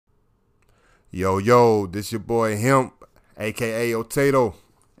Yo, this your boy Hemp, aka Otato,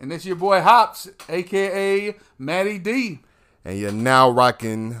 And this your boy Hops, a.k.a. Matty D. and you're now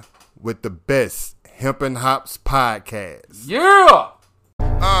rocking with the best Hemp and Hops podcast. Yeah!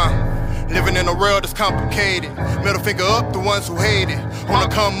 Living in a world that's complicated. Middle finger up, the ones who hate it. Wanna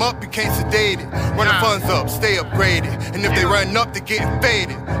come up, you can't sedate it. Run the funds up, stay upgraded. And if they run up, they getting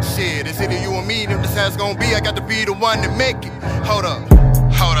faded. Shit, it's either you or me, them this has gonna be. I got to be the one to make it. Hold up.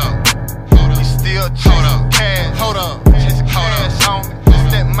 You still hold cash. Hold up. Cash on me.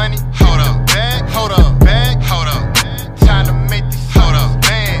 Just that money. Hold up. Bag. Hold up. Time to make this. Hold up.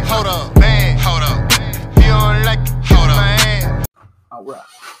 Man. Hold up. If you don't like it, hold up. Man. All right.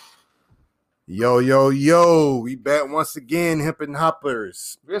 Yo, we back once again, Hemp and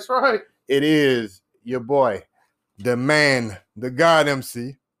Hoppers. That's right. It is your boy, the man, the God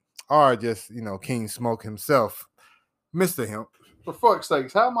MC, or just, King Smoke himself, Mr. Hemp. For fuck's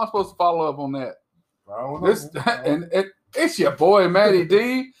sakes, how am I supposed to follow up on that? I don't know. It's your boy Matty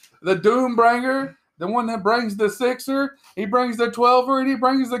D, the Doombringer, the one that brings the sixer. He brings the 12er and he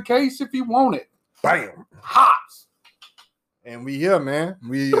brings the case if you want it. Bam. Hops. And we here, man.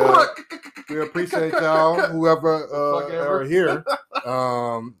 We appreciate y'all, whoever are here.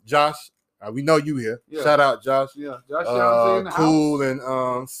 Josh, we know you here. Yeah. Shout out, Josh. Yeah, Josh Johnson in the Cool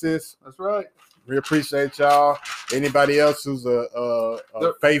house. and Sis. That's right. We appreciate y'all. Anybody else who's a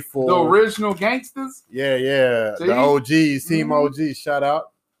faithful, The original gangsters. yeah, See? the OGs, Team Mhm. OGs. Shout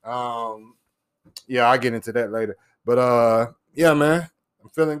out. I'll get into that later. But yeah, man, I'm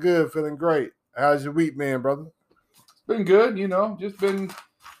feeling good, feeling great. How's your week, man, brother? It's been good, just been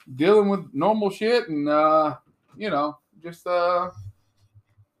dealing with normal shit and just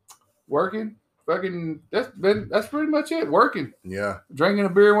working. Fucking that's pretty much it. Working. Yeah, Drinking a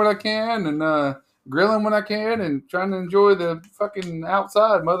beer when I can and grilling when I can and trying to enjoy the fucking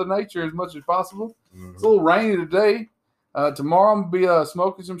outside Mother Nature as much as possible. Mhm. It's a little rainy today. Tomorrow I'm gonna be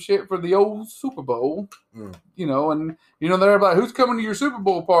smoking some shit for the old Super Bowl. Mm. They're like, who's coming to your Super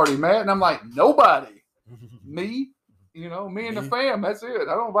Bowl party, Matt? And I'm like, nobody. Me, me and the fam. That's it.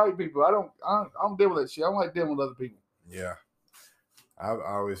 I don't invite people. I don't deal with that shit. I don't like dealing with other people. Yeah. I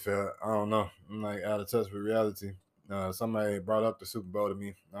always felt, I don't know, I'm like out of touch with reality. Somebody brought up the Super Bowl to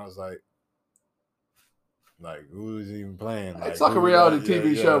me. And I was like, who's even playing? It's like a reality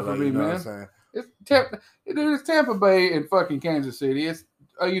TV show for me, you know man. what I'm saying? It's Tampa Bay and fucking Kansas City. It's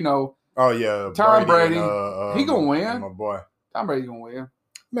Oh yeah, Tom Brady. and, He gonna win. my boy. Tom Brady's gonna win.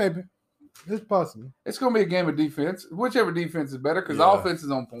 Maybe it's possible. It's gonna be a game of defense. Whichever defense is better, because the Yeah. offense is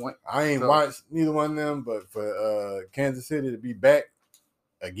on point. I ain't watched neither one of them, but for Kansas City to be back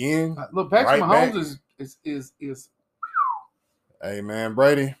again, Look, Patrick right Mahomes back. is Hey man,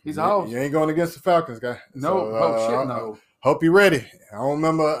 Brady, He's you, out. you ain't going against the Falcons, guy. no. No. Hope you ready. I don't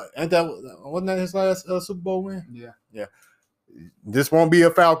remember. Wasn't that his last Super Bowl win? Yeah. This won't be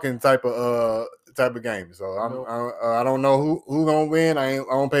a Falcon type of game. So Nope. I don't know who gonna win. I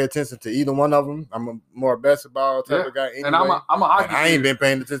don't pay attention to either one of them. I'm a more basketball type of guy. Anyway. And I'm a hockey. And I ain't been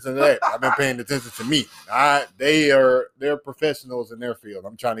paying attention to that. I've been paying attention to me. They're professionals in their field.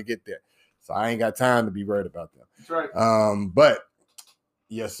 I'm trying to get there, so I ain't got time to be worried about them. That's right. But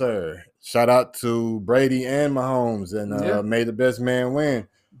yes, sir. Shout out to Brady and Mahomes, and may the best man win.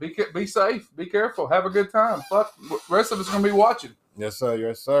 Be safe. Be careful. Have a good time. Fuck. The rest of us gonna be watching. Yes, sir.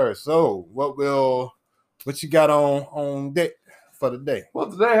 Yes, sir. So, what you got on deck for the day? Well,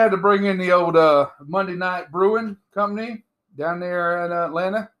 today I had to bring in the old Monday Night Brewing Company down there in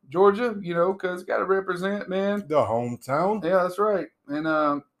Atlanta, Georgia. Because got to represent, man. The hometown. Yeah, that's right.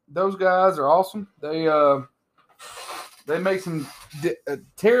 And those guys are awesome. They make some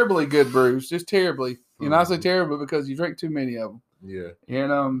terribly good brews, just terribly. I say terrible because you drink too many of them. Yeah.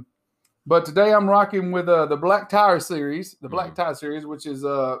 And but today I'm rocking with the Black Tie series, which is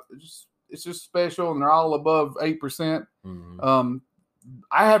it's just special, and they're all above 8%. Mm-hmm.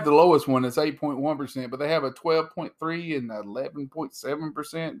 I have the lowest one. It's 8.1%, but they have a 12.3 and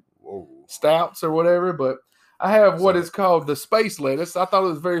 11.7% stouts or whatever. But I have what is called the space lettuce. I thought it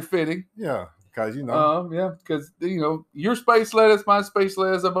was very fitting. Yeah, because because your space lettuce, my space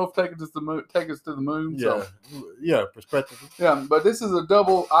lettuce, they both take us to the moon. Yeah, So. yeah, perspective. Yeah, but this is a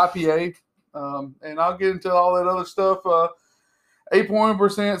double IPA, and I'll get into all that other stuff.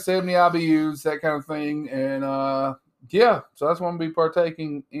 8.1%, 70 IBUs, that kind of thing, and so that's what I'm gonna be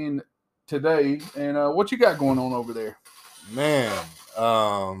partaking in today. And what you got going on over there, man?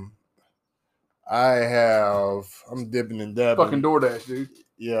 I'm dipping and dabbing. fucking DoorDash, dude.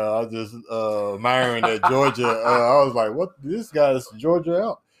 Yeah, I just admiring that Georgia. I was like, what? This guy's Georgia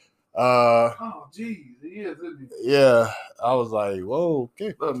out. Oh, geez, he is, isn't he? Yeah, I was like, whoa,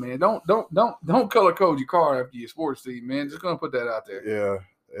 okay. Look, man, don't color code your car after your sports team, man. Just gonna put that out there. Yeah,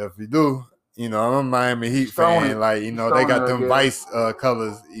 if you do, I'm a Miami Heat Strong fan. it. Like, Strong they got it, I them guess. vice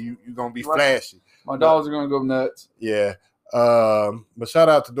colors. You're gonna be Right. flashy. My dogs are gonna go nuts. Yeah. But shout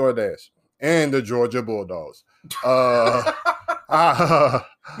out to DoorDash and the Georgia Bulldogs.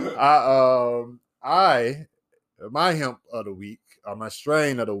 My hemp of the week, or my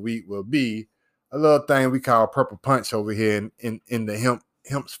strain of the week, will be a little thing we call purple punch over here in the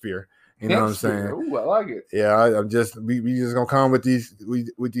hemp sphere. You know what I'm saying? Ooh, I like it. Yeah, I'm just we just gonna come with these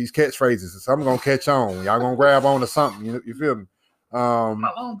catchphrases. So I'm gonna catch on. Y'all gonna grab on to something. You feel me?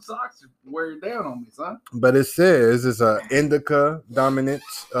 My long socks are wearing down on me, son. But it says it's a indica dominant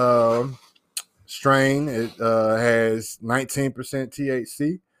strain. It has 19%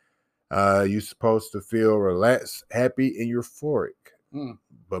 THC. You're supposed to feel relaxed, happy, and euphoric,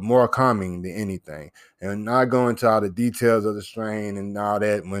 but more calming than anything. And not go into all the details of the strain and all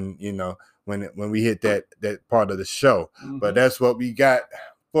that when we hit that part of the show. Mm-hmm. But that's what we got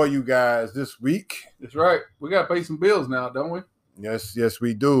for you guys this week. That's right. We got to pay some bills now, don't we? Yes,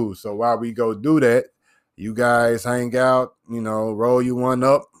 we do. So while we go do that, you guys hang out, roll you one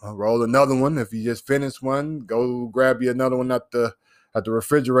up, roll another one. If you just finished one, go grab you another one at the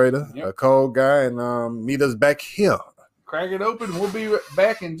refrigerator, a cold guy, and meet us back here. Crack it open. We'll be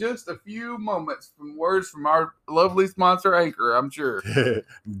back in just a few moments from words from our lovely sponsor, Anchor, I'm sure.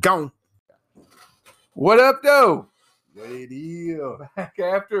 Gone. What up, though? Radio. Back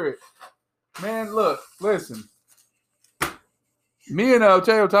after it. Man, look, listen. Me and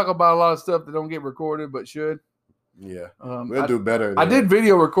Oteo talk about a lot of stuff that don't get recorded but should. Yeah, we'll do better. I did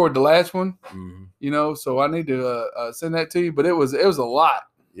video record the last one, mm-hmm. So I need to send that to you. But it was a lot.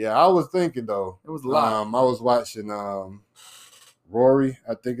 Yeah, I was thinking though. It was a lot. I was watching Rory,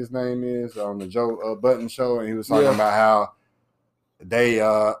 I think his name is, on the Joe Budden show, and he was talking about how they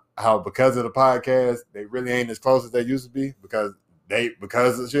how because of the podcast they really ain't as close as they used to be because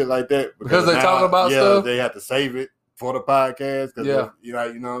of shit like that. Because they talk about stuff. They have to save it for the podcast. You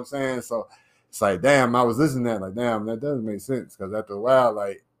know what I'm saying. So. It's like, damn, I was listening to that. Like, damn, that doesn't make sense. Because after a while,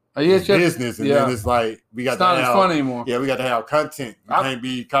 like, it's business. And then it's like, we got it's not as fun anymore. Yeah, we got to have content. We can't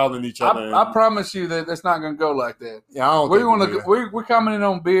be calling each other. I promise you that it's not going to go like that. Yeah, I don't think we're commenting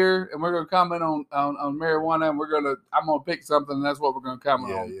on beer, and we're going to comment on marijuana, and I'm going to pick something, and that's what we're going to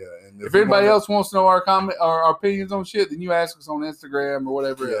comment on. Yeah. And if anybody else wants to know our opinions on shit, then you ask us on Instagram or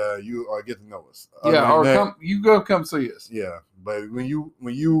whatever. Yeah, you get to know us. Come see us. Yeah, but when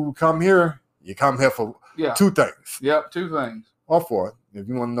you come here, you come here for two things. Yep, two things. Or four, if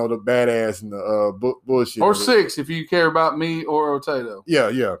you want to know the badass and the bullshit. Or six, if you care about me or Otato.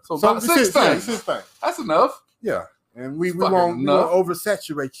 Yeah. So about six things. Yeah, 6 things. That's enough. Yeah. And we won't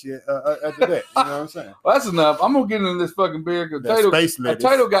oversaturate you after that. You know what I'm saying? Well, that's enough. I'm going to get into this fucking beer because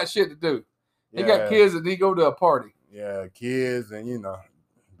Otato got shit to do. He got kids that need to go to a party. Yeah, kids and, the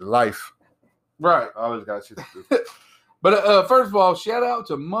life. Right. Always got shit to do. But first of all, shout out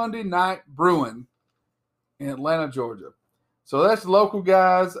to Monday Night Brewing in Atlanta, Georgia. So that's local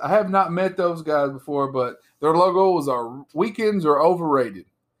guys. I have not met those guys before, but their logos are "Weekends are overrated."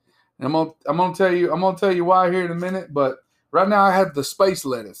 And I'm gonna tell you why here in a minute. But right now I have the Space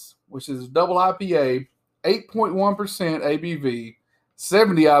Lettuce, which is double IPA, 8.1% ABV,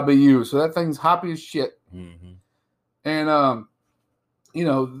 70 IBU. So that thing's hoppy as shit. Mm-hmm. And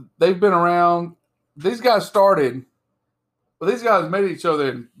they've been around. These guys started. Well, these guys met each other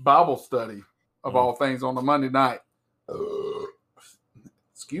in Bible study, of all things, on a Monday night.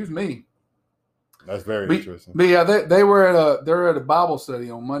 Excuse me. That's very interesting. But yeah, they're at a Bible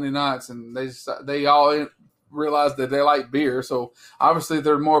study on Monday nights, and they all realized that they like beer. So obviously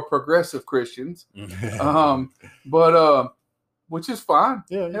they're more progressive Christians. But which is fine.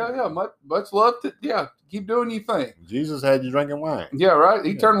 Yeah. Much love to keep doing your thing. Jesus had you drinking wine. Yeah, right.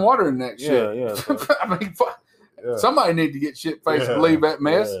 He turned water in that shit. Yeah. I mean, somebody need to get shit faced to believe that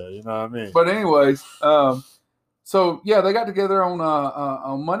mess. Yeah, you know what I mean. But anyways, so yeah, they got together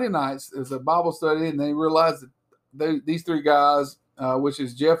on Monday nights as a Bible study, and they realized that these three guys, which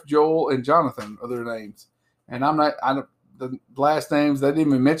is Jeff, Joel, and Jonathan, are their names. And the last names, they didn't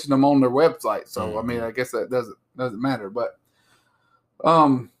even mention them on their website. So I mean, I guess that doesn't matter. But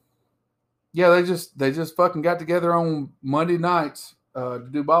they just fucking got together on Monday nights to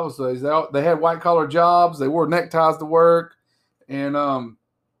do Bible studies. They had white collar jobs. They wore neckties to work, and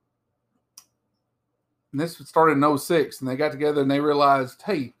this started in 2006. And they got together and they realized,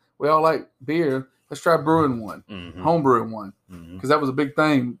 hey, we all like beer. Let's try brewing one, home brewing one, because that was a big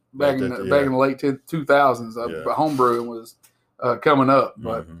thing back in the late 2000s. Home brewing was coming up,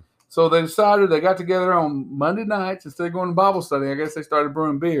 but So they decided they got together on Monday nights instead of going to Bible study. I guess they started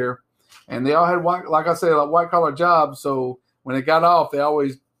brewing beer, and they all had like I said, white collar jobs. So when they got off, they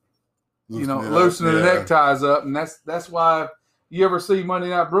always, loosen their neckties up, and that's why you ever see Monday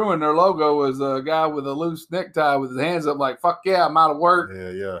Night Brewing, their logo is a guy with a loose necktie with his hands up, like "fuck yeah, I'm out of work."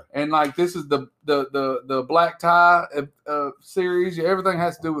 Yeah. And like this is the black tie series. Everything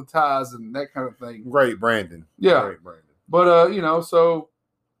has to do with ties and that kind of thing. Great branding. Yeah. Great branding. But so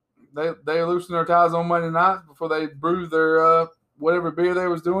they loosened their ties on Monday night before they brewed their whatever beer they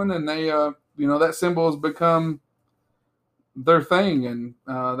was doing, and they that symbol has become their thing, and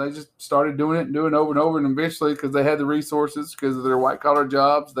they just started doing it and doing it over and over, and eventually, because they had the resources because of their white collar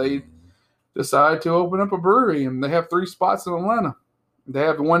jobs, they decided to open up a brewery, and they have 3 spots in Atlanta. They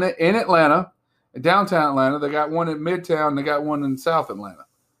have one in Atlanta, in downtown Atlanta. They got one in Midtown. They got one in South Atlanta,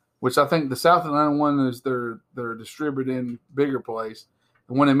 which I think the South Atlanta one is their distributing bigger place.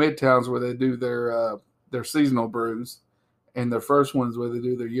 The one in Midtown is where they do their seasonal brews, and their first one is where they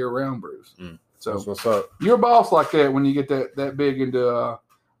do their year-round brews. So that's what's up. You're a boss like that when you get that big into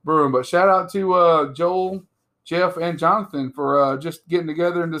brewing. But shout out to Joel, Jeff, and Jonathan for just getting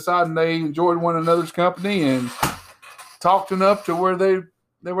together and deciding they enjoyed one another's company and talked enough to where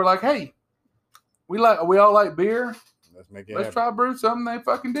they were like, hey, we all like beer. Let's try to brew something. They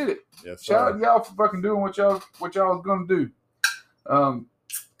fucking did it. Yes, shout out to y'all for fucking doing what y'all was gonna do.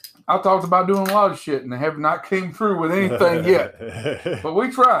 I talked about doing a lot of shit and they have not came through with anything yet. But we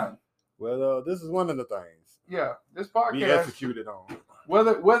tried. Well, this is one of the things. Yeah, this podcast we executed on.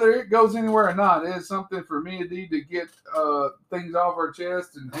 Whether it goes anywhere or not, it is something for me and Dee to get things off our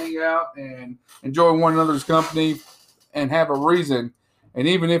chest and hang out and enjoy one another's company and have a reason. And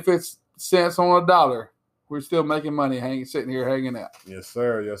even if it's cents on a dollar, we're still making money sitting here hanging out. Yes,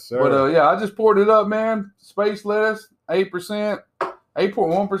 sir. Yes, sir. But I just poured it up, man. Space lettuce, 8%,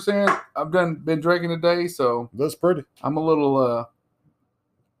 8.1%. I've been drinking today, so looks pretty. I'm a little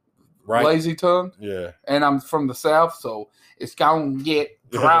lazy tongue. Yeah. And I'm from the South, so it's going to get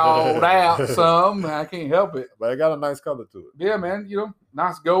drawed out some. I can't help it. But it got a nice color to it. Yeah, man.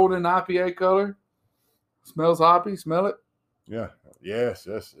 Nice golden IPA color. Smells hoppy. Smell it. Yeah. Yes.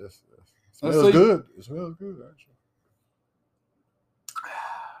 It smells good. It smells good, actually.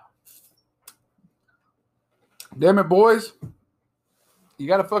 Damn it, boys. You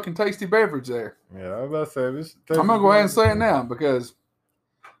got a fucking tasty beverage there. Yeah, I was about to say this. I'm going to go ahead and say it now because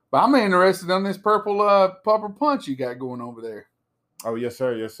I'm interested in this purple punch you got going over there. Oh, yes,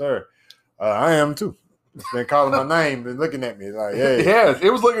 sir. Yes, sir. I am, too. It's been calling my name and looking at me like, hey. Yeah,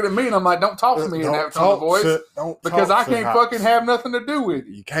 it was looking at me and I'm like, don't talk to me in that tone of voice. Because I can't fucking have nothing to do with it.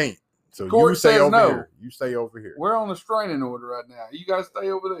 You can't. So Court you stay over no. here. You stay over here. We're on a restraining order right now. You got to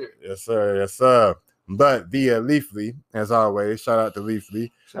stay over there. Yes, sir. Yes, sir. But via Leafly, as always, shout out to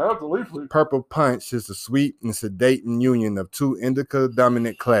Leafly. Shout out to Leafly. Purple Punch is a sweet and sedating union of 2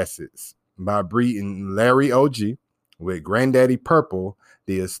 indica-dominant classics by Bree and Larry OG with Granddaddy Purple,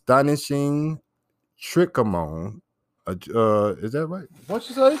 the astonishing Trichamone. Is that right? What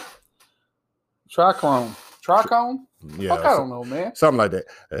you say? Tricone. Yeah. Fuck, I don't know, man. Something like that.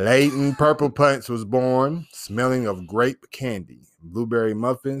 Leighton Purple Punch was born smelling of grape candy, blueberry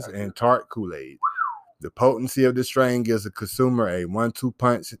muffins, and tart Kool-Aid. The potency of the strain gives the consumer a 1-2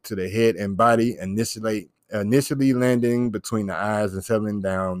 punch to the head and body, initially landing between the eyes and settling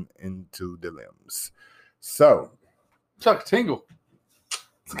down into the limbs. So, it's like a tingle.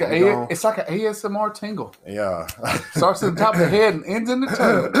 It's like an ASMR tingle. Yeah, starts at the top of the head and ends in the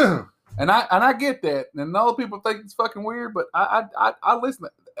tongue. And I get that. And other people think it's fucking weird, but I listen.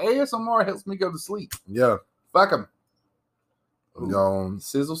 ASMR helps me go to sleep. Yeah, fuck them.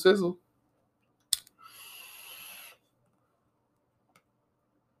 Sizzle, sizzle.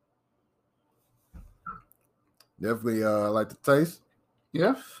 Definitely like the taste.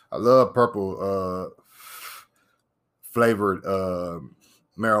 Yeah. I love purple flavored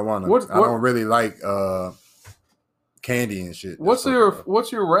marijuana. I don't really like candy and shit. What's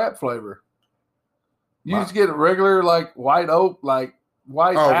your wrap flavor? You just get a regular like white oak, like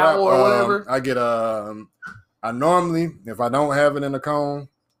white owl or whatever? I get I normally, if I don't have it in a cone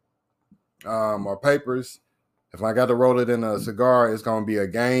or papers, if I got to roll it in a cigar, it's gonna be a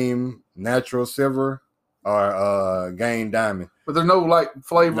Game Natural Silver or Game Diamond. But there's no like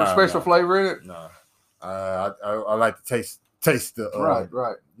flavor, special flavor in it. No, I like to taste the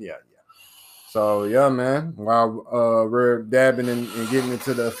right. Yeah. So yeah, man. While we're dabbing and getting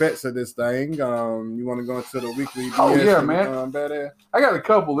into the effects of this thing, you want to go into the weekly? Oh yeah, man. Badass. I got a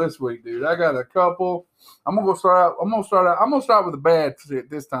couple this week, dude. I got a couple. I'm gonna start with the bad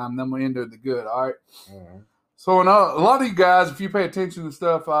shit this time. Then we'll end with the good. All right. Mm-hmm. So a lot of you guys, if you pay attention to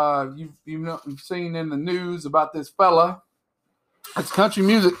stuff, you've seen in the news about this fella. It's country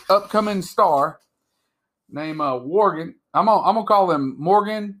music upcoming star named Morgan. I'm gonna call him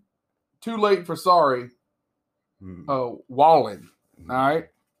Morgan. Too late for sorry. Wallen. All right.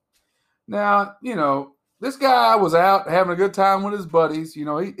 Now this guy was out having a good time with his buddies.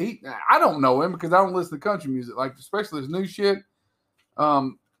 I don't know him because I don't listen to country music, like especially this new shit.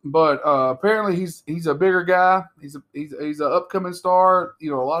 But apparently he's a bigger guy. He's an upcoming star. A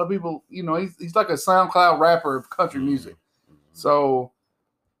lot of people. He's like a SoundCloud rapper of country music. So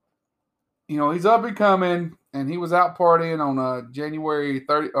he's up and coming, and he was out partying on January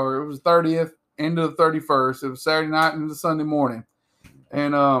 30, or it was 30th, into the 31st. It was Saturday night into Sunday morning,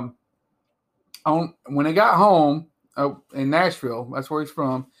 and when he got home in Nashville, that's where he's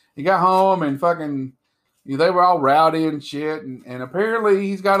from. He got home and fucking. They were all rowdy and shit, and apparently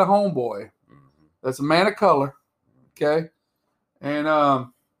he's got a homeboy that's a man of color, okay? And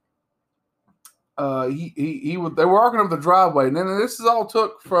they were arguing up the driveway, and then this is all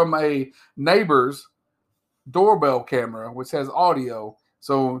took from a neighbor's doorbell camera, which has audio.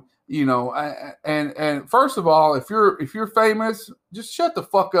 So and first of all, if you're famous, just shut the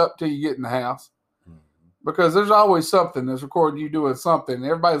fuck up till you get in the house, because there's always something that's recording you doing something.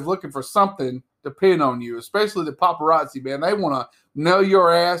 Everybody's looking for something to pin on you, especially the paparazzi, man. They want to nail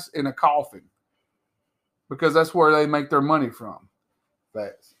your ass in a coffin because that's where they make their money from.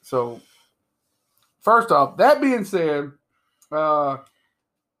 Facts. So, first off, that being said,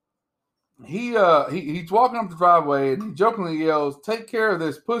 he's walking up the driveway and he jokingly yells, "Take care of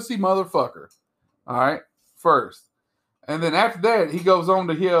this pussy motherfucker." All right, first. And then after that, he goes on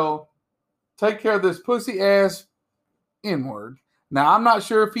to yell, "Take care of this pussy ass N-word." Now, I'm not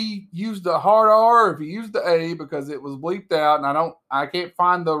sure if he used the hard R or if he used the A because it was bleeped out, and I can't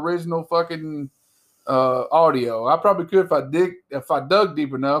find the original fucking audio. I probably could if I dug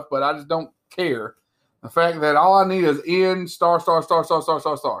deep enough, but I just don't care. The fact that all I need is N star.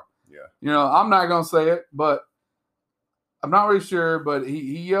 Yeah. I'm not gonna say it, but I'm not really sure. But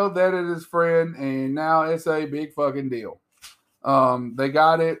he yelled that at his friend, and now it's a big fucking deal. They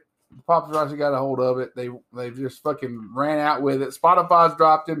got it. The paparazzi got a hold of it. They just fucking ran out with it. Spotify's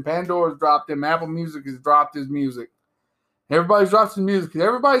dropped him. Pandora's dropped him. Apple Music has dropped his music. Everybody's dropped his music.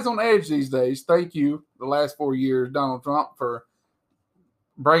 Everybody's on edge these days. Thank you, the last 4 years, Donald Trump, for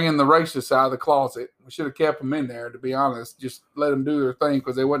bringing the racists out of the closet. We should have kept them in there, to be honest. Just let them do their thing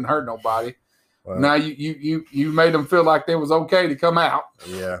because they wouldn't hurt nobody. Wow. Now you made them feel like they was okay to come out.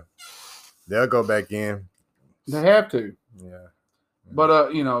 Yeah. They'll go back in. They have to. Yeah.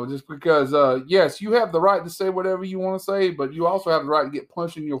 But, just because, yes, you have the right to say whatever you want to say, but you also have the right to get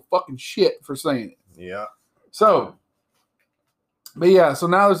punched in your fucking shit for saying it. Yeah. So, but yeah, so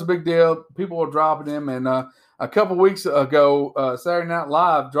now there's a big deal. People are dropping him. And a couple weeks ago, Saturday Night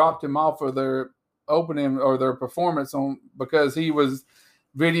Live dropped him off for their opening or their performance because he was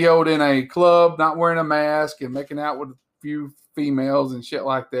videoed in a club not wearing a mask and making out with a few females and shit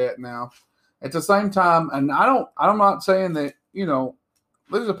like that. Now, at the same time, and I'm not saying that,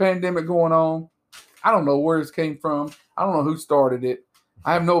 there's a pandemic going on. I don't know where this came from. I don't know who started it.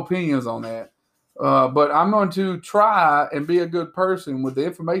 I have no opinions on that. But I'm going to try and be a good person with the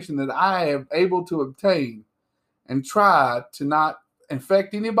information that I am able to obtain and try to not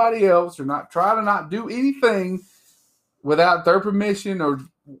infect anybody else or try to not do anything without their permission or,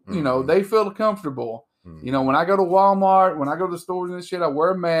 they feel comfortable. Mm-hmm. When I go to Walmart, when I go to stores and this shit, I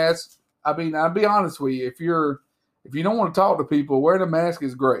wear a mask. I mean, I'll be honest with you. If you don't want to talk to people, wearing a mask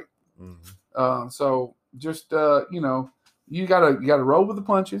is great. Mm-hmm. So just you gotta roll with the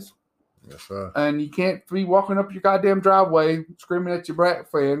punches. Yes, sir. And you can't be walking up your goddamn driveway screaming at your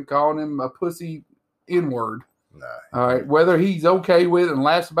brat friend, calling him a pussy N-word. Nah. All right, whether he's okay with it and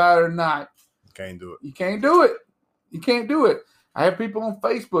laughs about it or not, you can't do it. You can't do it. You can't do it. I have people on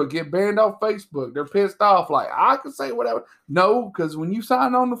Facebook get banned off Facebook. They're pissed off. Like, I can say whatever. No, because when you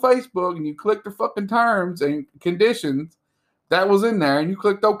sign on to Facebook and you click the fucking terms and conditions that was in there and you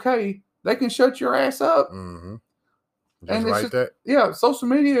clicked OK, they can shut your ass up. Mm-hmm. And like that. Yeah, social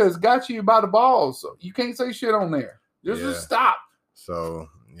media has got you by the balls. So you can't say shit on there. Just stop. So,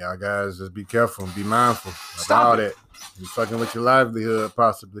 y'all guys, just be careful and be mindful about all that. You're fucking with your livelihood,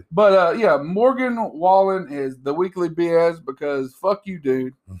 possibly. But, Morgan Wallen is the weekly BS because fuck you,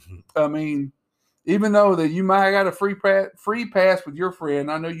 dude. I mean, even though that you might have got a free pass with your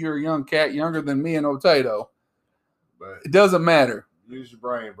friend, I know you're a young cat, younger than me and Otato. But it doesn't matter. Use your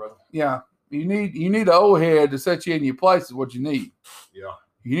brain, brother. Yeah. You need an old head to set you in your place is what you need. Yeah.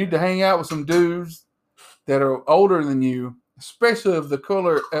 You need to hang out with some dudes that are older than you, especially of the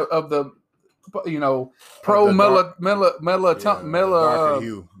color of the pro darker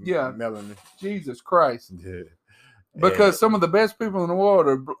hue. Melanin. Jesus Christ. Yeah. Because some of the best people in the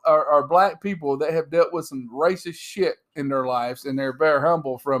world are black people that have dealt with some racist shit in their lives, and they're very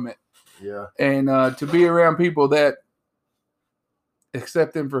humble from it. Yeah. And to be around people that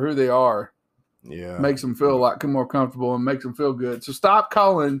accept them for who they are, makes them feel a lot more comfortable and makes them feel good. So stop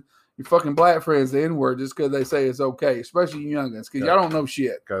calling your fucking black friends the N-word just because they say it's okay, especially you youngins, because y'all don't know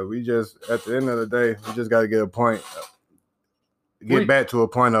shit. Because we just, at the end of the day, we just got to get back to a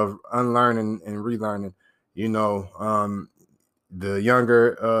point of unlearning and relearning. The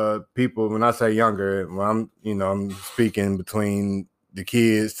younger people, when I say younger, I'm speaking between the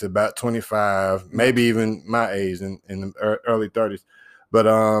kids to about 25, maybe even my age in the early 30s. But,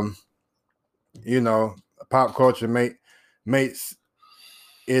 pop culture makes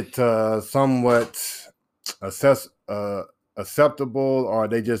it somewhat acceptable, or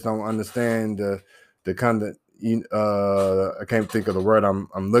they just don't understand the kind of, I can't think of the word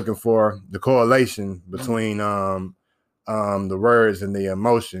I'm looking for, the correlation between the words and the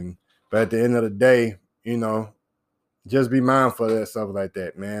emotion. But at the end of the day, just be mindful of that stuff like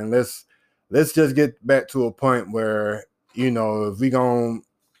that, man. Let's just get back to a point where, if we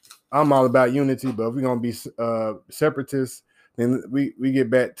I'm all about unity, but if we're gonna be separatists, then we get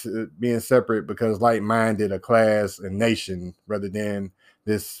back to being separate because like-minded, a class, a nation, rather than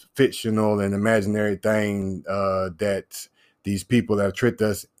this fictional and imaginary thing that these people have tricked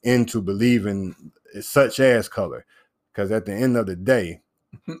us into believing, such as color. Because at the end of the day,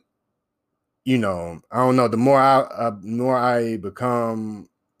 I don't know. The more I become,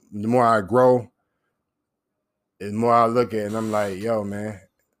 the more I grow, the more I look at it, and I'm like, yo, man,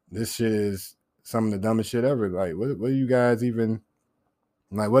 this shit is some of the dumbest shit ever. Like, what are you guys even,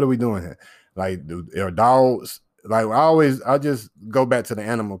 like, what are we doing here? Like, are dogs, like, I just go back to the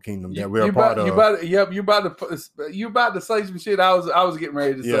animal kingdom that we're a part of. You about to say some shit I was getting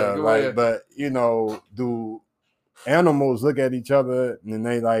ready to say. Go ahead. But, do animals look at each other and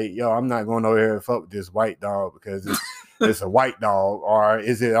they like, yo, I'm not going over here and fuck with this white dog because it's a white dog, or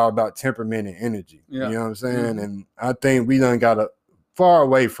is it all about temperament and energy? Yeah. You know what I'm saying? Mm-hmm. And I think we done got far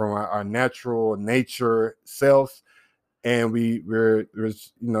away from our natural nature self, and we're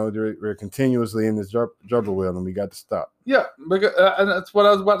continuously in this jumper wheel, and we got to stop. Yeah, because and that's what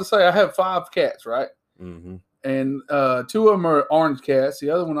I was about to say. I have 5 cats, right? Mm-hmm. And 2 of them are orange cats.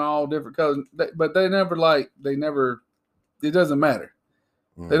 The other one are all different colors, but it doesn't matter.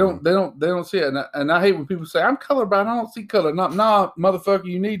 Mm-hmm. They don't see it. And I hate when people say, I'm colorblind, I don't see color. Nah, motherfucker,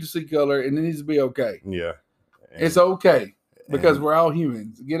 you need to see color, and it needs to be okay. Yeah. It's okay because we're all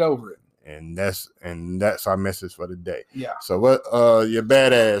humans. Get over it. And that's our message for the day. Yeah. So what your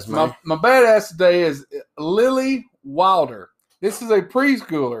badass, man? My badass today is Lily Wilder. This is a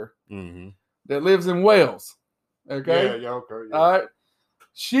preschooler that lives in Wales. Okay. Yeah. Okay. Yeah. All right.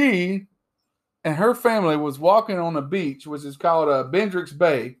 She and her family was walking on a beach, which is called Bendrix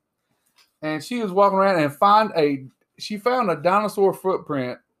Bay, and she was walking around and found a dinosaur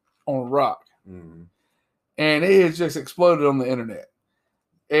footprint on a rock, and it has just exploded on the internet.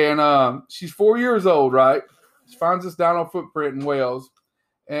 And she's 4 years old, right? She finds this dino footprint in Wales,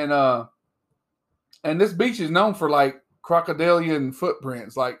 and this beach is known for like crocodilian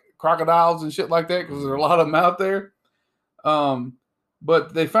footprints, like crocodiles and shit like that, because there's a lot of them out there.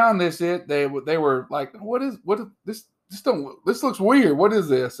 But they found this. They were like, what is this? This looks weird. What is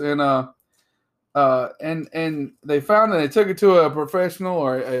this? And they found it. They took it to a professional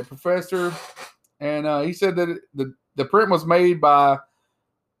or a professor, and he said that the print was made by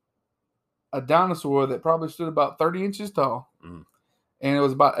a dinosaur that probably stood about 30 inches tall, and it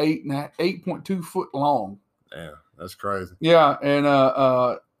was about 8.2 foot long. Damn, that's crazy. Yeah, and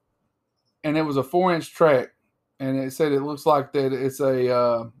it was a 4-inch track. And it said it looks like that it's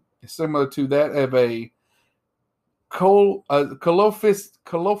similar to that of a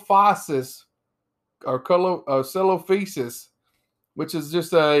Colophysis or Celophysis, which is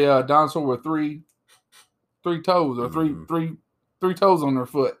just a dinosaur with three toes or three toes on their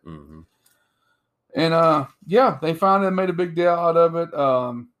foot. Mm-hmm. And they found it and made a big deal out of it.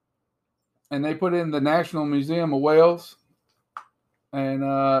 And they put it in the National Museum of Wales. And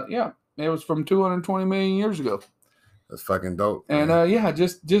it was from 220 million years ago. That's fucking dope. And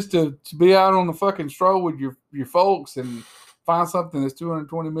just to be out on the fucking stroll with your folks and find something that's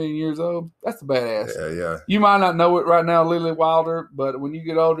 220 million years old, that's a badass. Yeah. You might not know it right now, Lily Wilder, but when you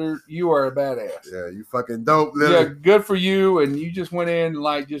get older, you are a badass. Yeah, you fucking dope, Lily. Yeah, good for you. And you just went in and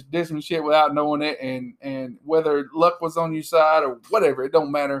like just did some shit without knowing it, and whether luck was on your side or whatever, it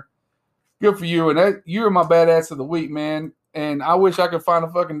don't matter. Good for you. And you're my badass of the week, man. and I wish I could find a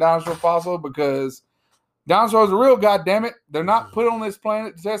fucking dinosaur fossil because dinosaurs are real, goddammit. They're not put on this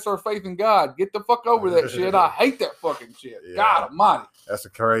planet to test our faith in God. Get the fuck over that shit. I hate that fucking shit. Yeah. God almighty. That's a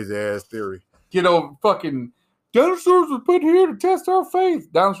crazy ass theory. Get over fucking dinosaurs were put here to test our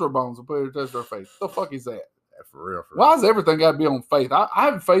faith. Dinosaur bones were put here to test our faith. What the fuck is that? Yeah, for real. Why does everything got to be on faith? I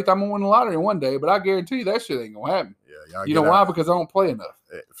have faith I'm going to win the lottery one day, but I guarantee you that shit ain't going to happen. Yeah, you know why? Because I don't play enough.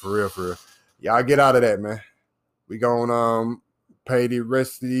 For real. Y'all get out of that, man. We gonna pay the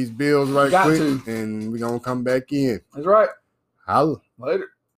rest of these bills quick, and we gonna come back in. That's right. Holla. Later.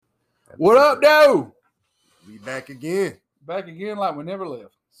 What up, though? We back again. Back again like we never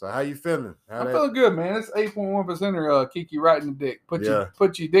left. So how you feeling? I'm feeling good, man. It's 8.1%er Kiki right in the dick. Put your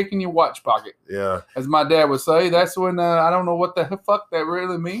dick in your watch pocket. Yeah. As my dad would say, that's when I don't know what the fuck that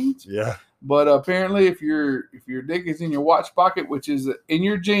really means. Yeah. But apparently, if your dick is in your watch pocket, which is in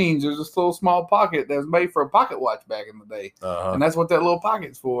your jeans, there's this little small pocket that was made for a pocket watch back in the day, and that's what that little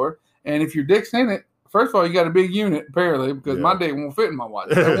pocket's for. And if your dick's in it, first of all, you got a big unit apparently because my dick won't fit in my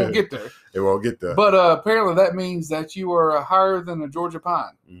watch. It won't get there. It won't get there. But apparently, that means that you are higher than a Georgia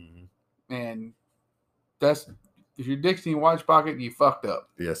pine, and that's if your dick's in your watch pocket, you fucked up.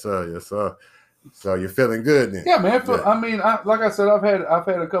 Yes, sir. So you're feeling good then? Yeah, man. I mean, like I said, I've had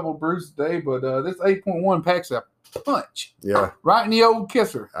a couple brews today, but this 8.1 packs a punch. Yeah, right in the old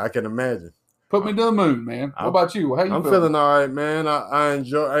kisser. I can imagine. Put me to the moon, man. What about you? How you I'm feeling all right, man. I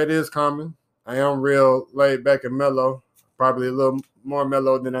enjoy. It is common. I am real laid back and mellow. Probably a little more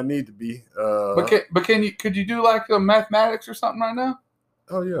mellow than I need to be. Could you do like mathematics or something right now?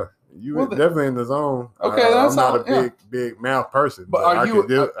 Oh yeah. You definitely in the zone. Okay, that's I'm not a big mouth person, but I could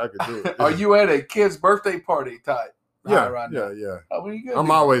do it. Are you at a kid's birthday party type? Yeah, right now? Yeah. Oh, well,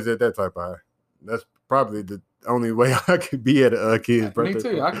 I'm always at that type of high. That's probably the only way I could be at a kid's birthday. Me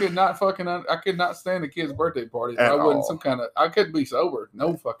too. Party. I could not stand a kid's birthday party. I wasn't I couldn't be sober.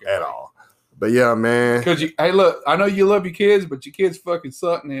 No fucking at all. But yeah, man. Because hey, look, I know you love your kids, but your kids fucking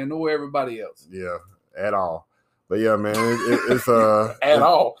suck and they annoy everybody else. Yeah, at all. But yeah, man, it's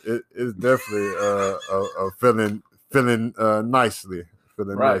It's definitely feeling nicely,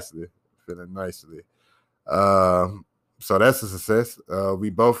 feeling nicely. So that's a success. We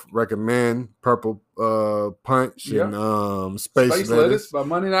both recommend Purple Punch and Space Lettuce by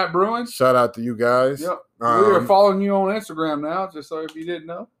Monday Night Brewing. Shout out to you guys. Yep. We are following you on Instagram now, just so if you didn't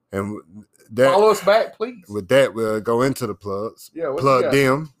know. And follow us back, please. With that, we'll go into the plugs. Yeah, plug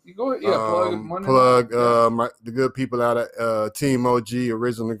them. You go ahead. Yeah, plug the good people out of Team OG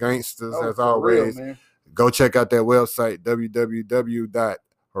Original Gangsters. As always, real, go check out that website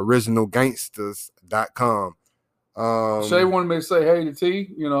www.originalgangsters.com. Shay wanted me to say hey to T.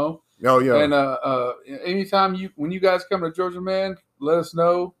 You know. Oh yeah. And anytime when you guys come to Georgia, man, let us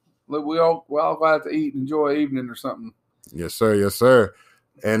know. We all glad to eat and enjoy evening or something. Yes, sir.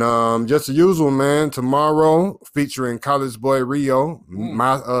 And just the usual, man. Tomorrow, featuring College Boy Rio,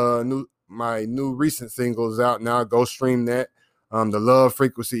 my new recent single is out now. Go stream that. The Love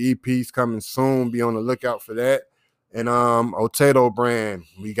Frequency EP's coming soon. Be on the lookout for that. And Otato brand,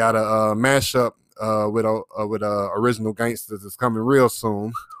 we got a mashup with Original Gangsters. It's coming real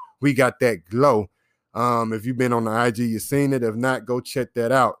soon. We got that glow. If you've been on the IG, you've seen it. If not, go check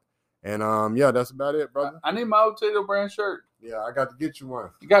that out. And that's about it, brother. I need my Otato brand shirt. Yeah, I got to get you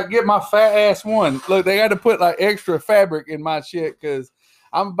one. You got to get my fat ass one. Look, they got to put like extra fabric in my shit because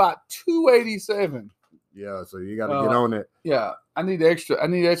I'm about 287. Yeah, so you got to get on it. Yeah, I need extra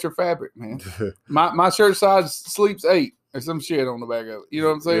fabric, man. my shirt size sleeps 8 or some shit on the back of it. You know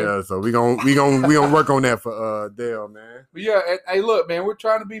what I'm saying? Yeah, so we gonna work on that for Dale, man. But yeah, hey, look, man, we're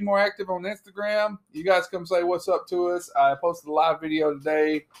trying to be more active on Instagram. You guys come say what's up to us. I posted a live video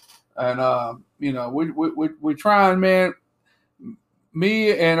today, and we're trying, man.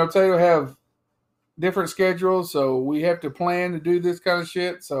 Me and Otato have different schedules, so we have to plan to do this kind of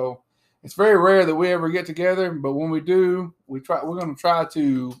shit. So it's very rare that we ever get together, but when we do, we're going to try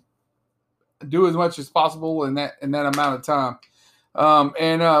to do as much as possible in that amount of time.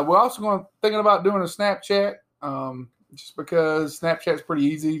 We're also thinking about doing a Snapchat, just because Snapchat's pretty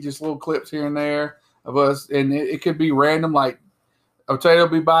easy, just little clips here and there of us, and it could be random, like Otato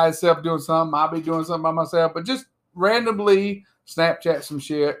be by himself doing something, I'll be doing something by myself, but just randomly Snapchat some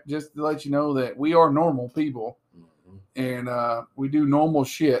shit just to let you know that we are normal people, and we do normal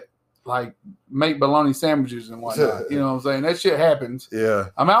shit like make bologna sandwiches and whatnot. You know what I'm saying? That shit happens. Yeah.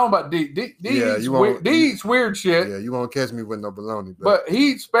 I'm out about D. D eats weird shit. Yeah, you won't catch me with no bologna. But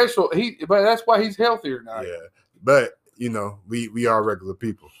he eats special. But that's why he's healthier now. Yeah. But we are regular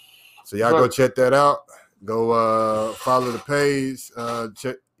people. So y'all go check that out. Go follow the page.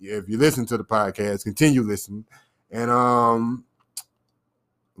 Check if you listen to the podcast, continue listening. And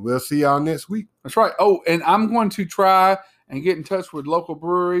we'll see y'all next week. That's right. Oh, and I'm going to try and get in touch with local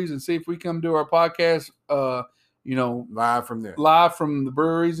breweries and see if we come do our podcast, live from there. Live from the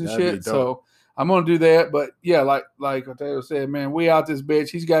breweries and shit. So I'm going to do that. But yeah, like Oteo said, man, we out this bitch.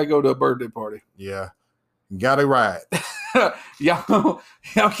 He's got to go to a birthday party. Yeah. Gotta ride. y'all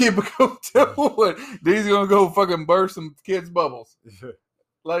keep a cool too. He's going to go fucking burst some kids' bubbles.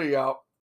 Later, y'all.